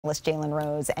Jalen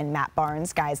Rose and Matt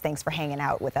Barnes. Guys, thanks for hanging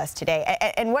out with us today.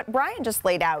 And what Brian just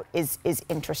laid out is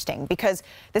interesting, because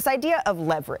this idea of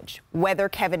leverage, whether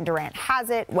Kevin Durant has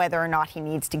it, whether or not he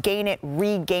needs to gain it,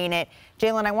 regain it.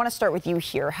 Jalen, I want to start with you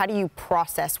here. How do you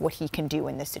process what he can do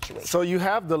in this situation? So you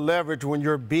have the leverage when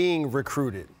you're being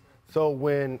recruited. So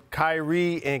when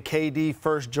Kyrie and KD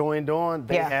first joined on,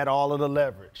 they had all of the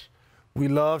leverage. We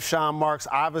love Sean Marks,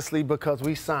 obviously, because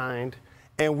we signed,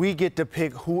 and we get to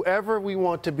pick whoever we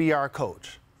want to be our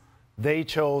coach. They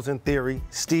chose, in theory,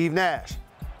 Steve Nash.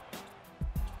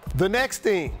 The next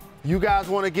thing, you guys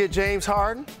want to get James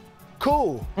Harden?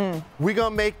 Cool. We're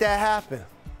going to make that happen.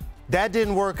 That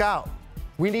didn't work out.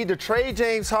 We need to trade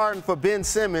James Harden for Ben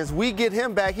Simmons. We get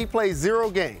him back. He plays 0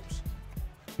 games.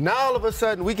 Now, all of a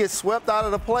sudden, we get swept out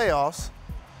of the playoffs.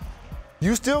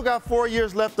 You still got 4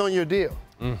 years left on your deal.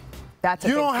 That's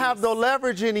you don't have the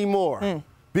leverage anymore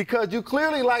because you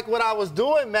clearly like what I was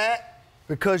doing, Matt,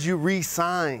 because you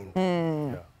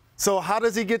re-signed. So how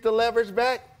does he get the leverage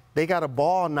back? They got a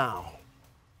ball now.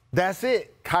 That's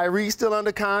it. Kyrie's still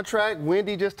under contract.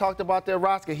 Wendy just talked about their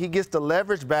roster. He gets the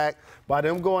leverage back by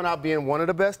them going out being one of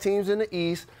the best teams in the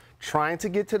East, trying to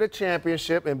get to the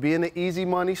championship and being the easy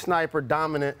money sniper,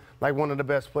 dominant, like one of the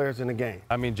best players in the game.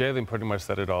 I mean, Jalen pretty much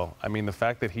said it all. I mean, the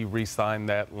fact that he re-signed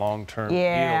that long-term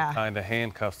deal kind of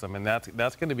handcuffs him. And that's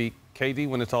going to be, KD,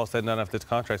 when it's all said and done, after this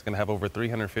contract, is going to have over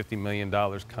 $350 million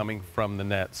coming from the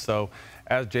Nets. So,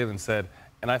 as Jalen said,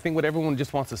 and I think what everyone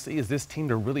just wants to see is this team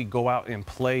to really go out and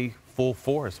play full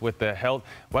force with the health.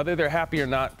 Whether they're happy or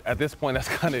not, at this point, that's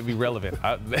got to be relevant.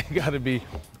 They got to be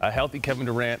a healthy Kevin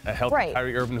Durant, a healthy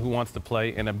Kyrie Irving who wants to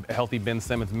play, and a healthy Ben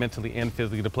Simmons mentally and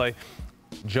physically to play.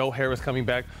 Joe Harris coming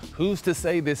back. Who's to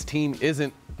say this team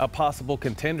isn't a possible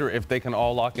contender if they can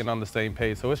all lock in on the same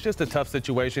page? So it's just a tough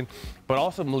situation. But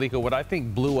also, Malika, what I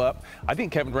think blew up, I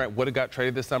think Kevin Durant would have got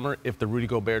traded this summer if the Rudy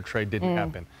Gobert trade didn't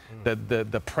happen.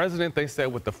 The president, they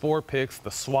said, with the 4 picks,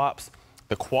 the swaps,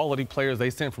 the quality players they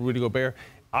sent for Rudy Gobert,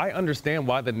 I understand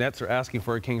why the Nets are asking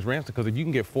for a king's ransom, because if you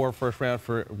can get 4 first round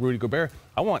for Rudy Gobert,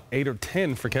 I want 8 or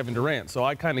 10 for Kevin Durant. So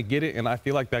I kind of get it, and I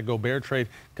feel like that Gobert trade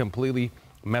completely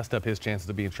messed up his chances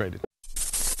of being traded.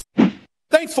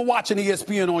 Thanks for watching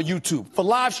ESPN on YouTube. For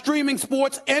live streaming,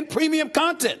 sports, and premium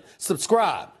content,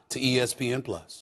 subscribe to ESPN+.